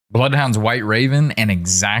Bloodhound's White Raven and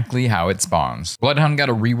exactly how it spawns. Bloodhound got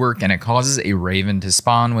a rework and it causes a Raven to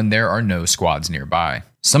spawn when there are no squads nearby.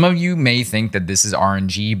 Some of you may think that this is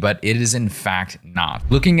RNG, but it is in fact not.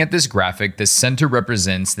 Looking at this graphic, the center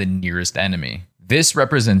represents the nearest enemy. This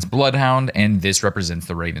represents Bloodhound and this represents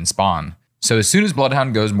the Raven spawn. So as soon as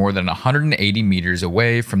Bloodhound goes more than 180 meters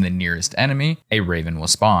away from the nearest enemy, a Raven will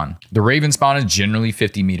spawn. The Raven spawn is generally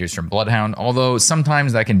 50 meters from Bloodhound, although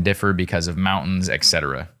sometimes that can differ because of mountains,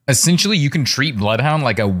 etc. Essentially, you can treat Bloodhound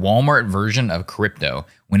like a Walmart version of crypto.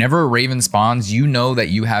 Whenever a Raven spawns, you know that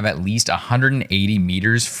you have at least 180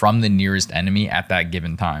 meters from the nearest enemy at that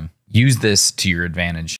given time. Use this to your advantage.